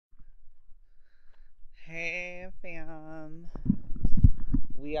fam.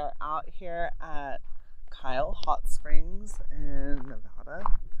 We are out here at Kyle Hot Springs in Nevada.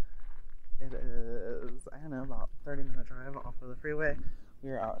 It is, I don't know, about 30-minute drive off of the freeway.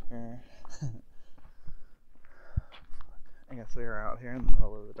 We are out here. I guess we are out here in the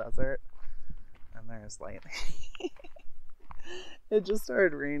middle of the desert, and there's lightning. It just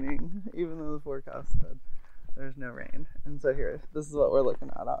started raining, even though the forecast said there's no rain. And so here, this is what we're looking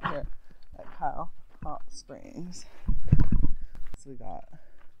at out here at Kyle Hot Springs. So we got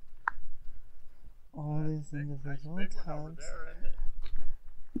all these individual tubs,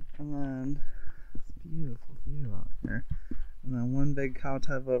 and then this beautiful view out here, and then one big cow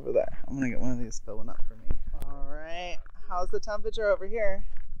tub over there. I'm gonna get one of these filling up for me. All right, how's the temperature over here?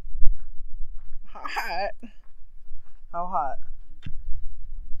 Hot. How hot?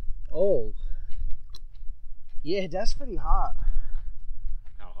 Oh, yeah, that's pretty hot.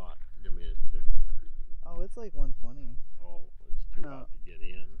 How hot? Give me a temperature. Oh, it's like 120. Oh, it's too hot to get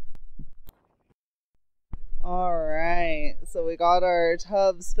in. Alright, so we got our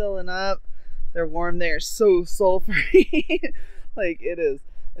tubs filling up. They're warm. They're so sulfury. Like, it is.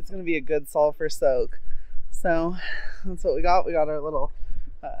 It's going to be a good sulfur soak. So, that's what we got. We got our little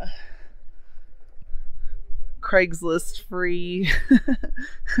Craigslist free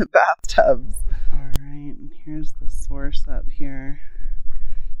bathtubs. Alright, and here's the source up here.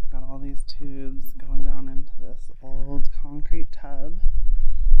 Got all these tubes going down into this old concrete tub.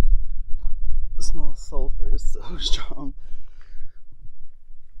 The smell of sulfur is so strong.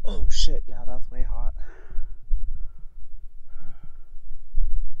 Oh shit, yeah, that's way hot.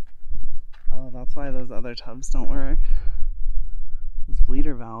 Oh, that's why those other tubs don't work. Those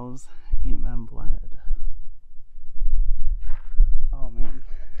bleeder valves ain't been bled. Oh man.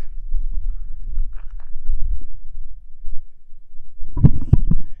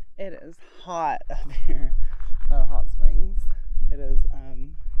 It is hot up here at Hot Springs. It is, I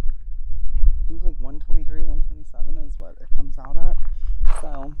think like 123, 127 is what it comes out at.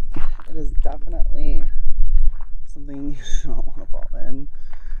 So it is definitely something you don't want to fall in.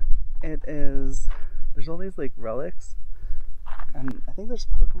 It is, there's all these like relics, and I think there's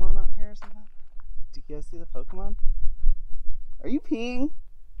Pokemon out here or something. Do you guys see the Pokemon? Are you peeing?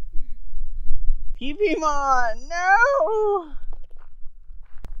 Pee-Pee-Mon! No!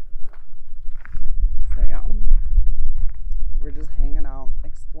 So yeah, we're just hanging out,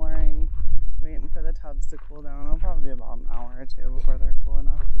 exploring, waiting for the tubs to cool down. It'll probably be about an hour or two before they're cool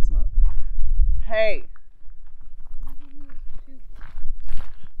enough to smoke. Hey!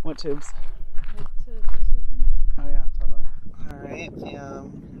 What tubes? Oh yeah, totally. Alright,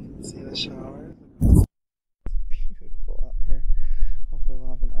 see the shower. It's beautiful out here. Hopefully we'll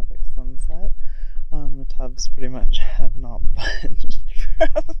have an epic sunset. The tubs pretty much have not budged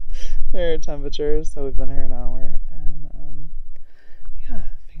from their temperatures, so we've been here an hour, and yeah,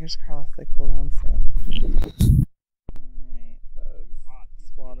 fingers crossed they cool down soon. Alright folks,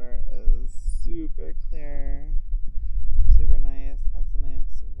 this water is super clear, super nice, has a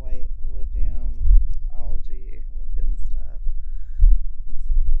nice white lithium algae looking stuff. Let's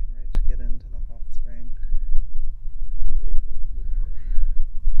see, can Rich get into the hot spring?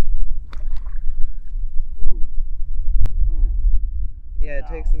 Yeah, it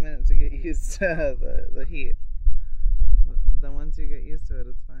takes a minute to get used to the heat. But then once you get used to it,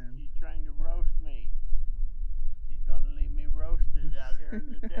 it's fine. He's trying to roast me. He's going to leave me roasted out here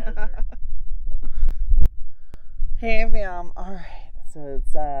in the desert. Hey fam, alright, so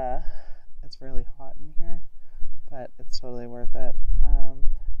it's really hot in here, but it's totally worth it. I'm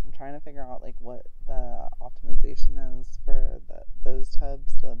trying to figure out like what the optimization is for those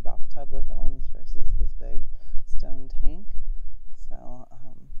tubs, the bathtub looking ones versus this big stone tank. So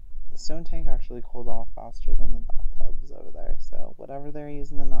the stone tank actually cooled off faster than the bathtubs over there. So whatever they're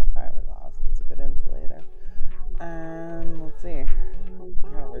using in that fiberglass, it's a good insulator. And let's see.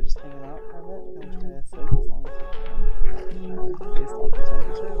 Yeah, we're just hanging out for a bit. Gonna try to soak as long as we can. Based off the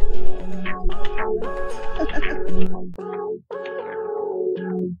temperature.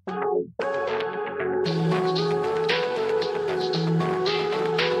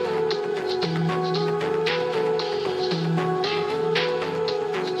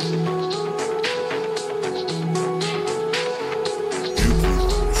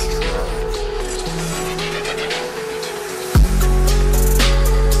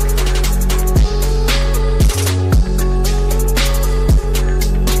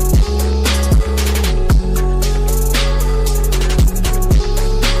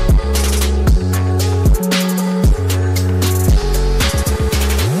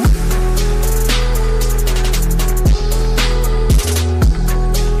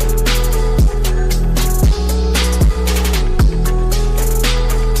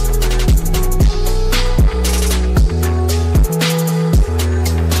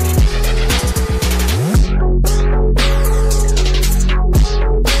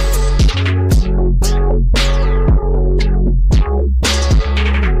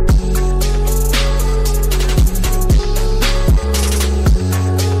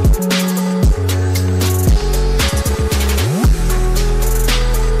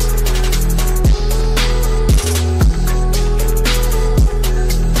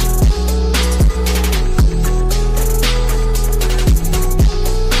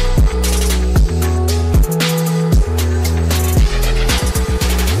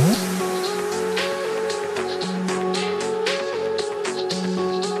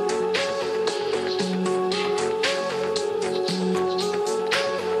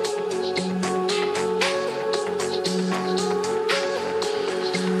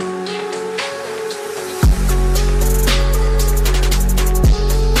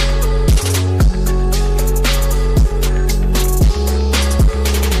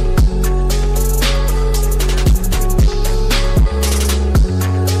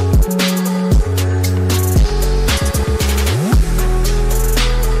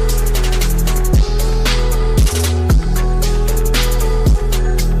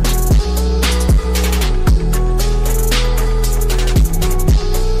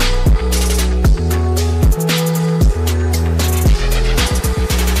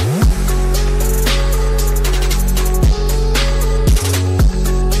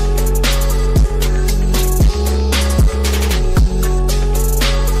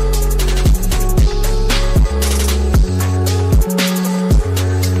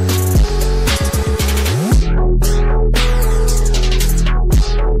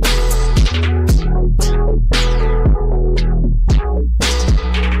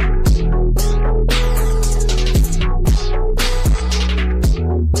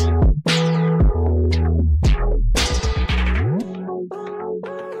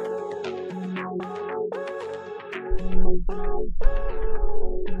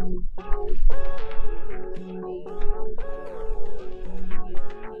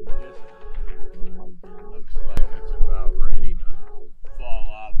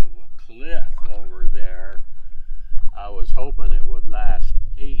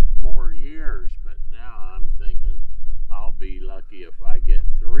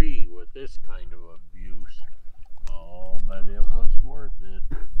 this kind of abuse. Oh, but it was worth it.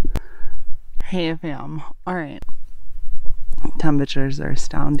 Hey fam, alright. Temperatures are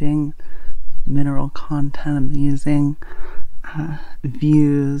astounding, mineral content amazing,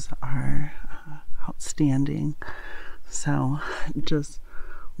 views are outstanding. So just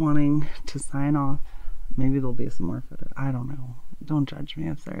wanting to sign off. Maybe there'll be some more footage. I don't know. Don't judge me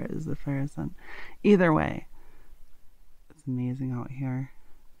if there is, if there isn't. Either way, it's amazing out here.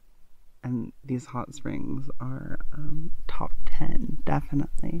 And these hot springs are top 10,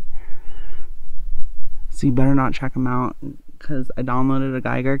 definitely. So you better not check them out, because I downloaded a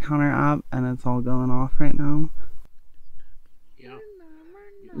Geiger counter app and it's all going off right now.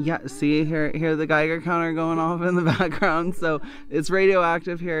 Yeah, see, hear the Geiger counter going off in the background. So it's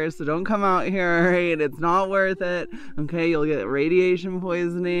radioactive here, so don't come out here, alright? It's not worth it. Okay, you'll get radiation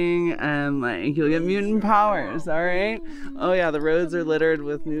poisoning and like you'll get mutant powers, alright? Oh yeah, the roads are littered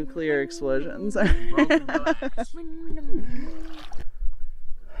with nuclear explosions.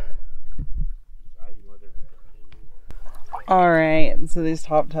 Alright, so these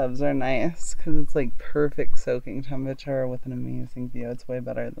hot tubs are nice because it's like perfect soaking temperature with an amazing view. It's way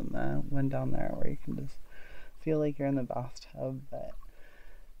better than the one down there where you can just feel like you're in the bathtub but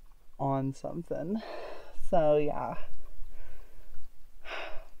on something. So yeah,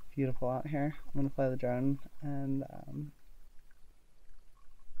 beautiful out here. I'm gonna fly the drone and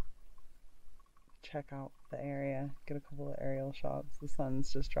check out the area, get a couple of aerial shots. The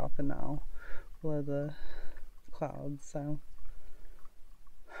sun's just dropping now below the clouds, so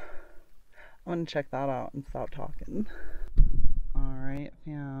I'm gonna check that out and stop talking. Alright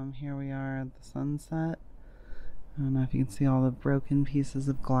fam, here we are at the sunset. I don't know if you can see all the broken pieces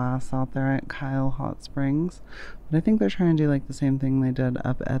of glass out there at Kyle Hot Springs, but I think they're trying to do like the same thing they did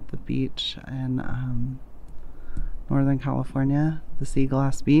up at the beach in Northern California, the Sea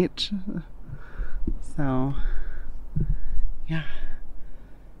Glass Beach. So yeah,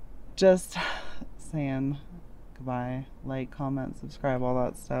 just saying goodbye. Like, comment, subscribe, all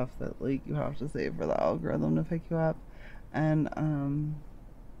that stuff that like you have to say for the algorithm to pick you up. And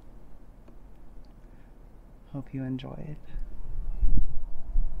hope you enjoyed.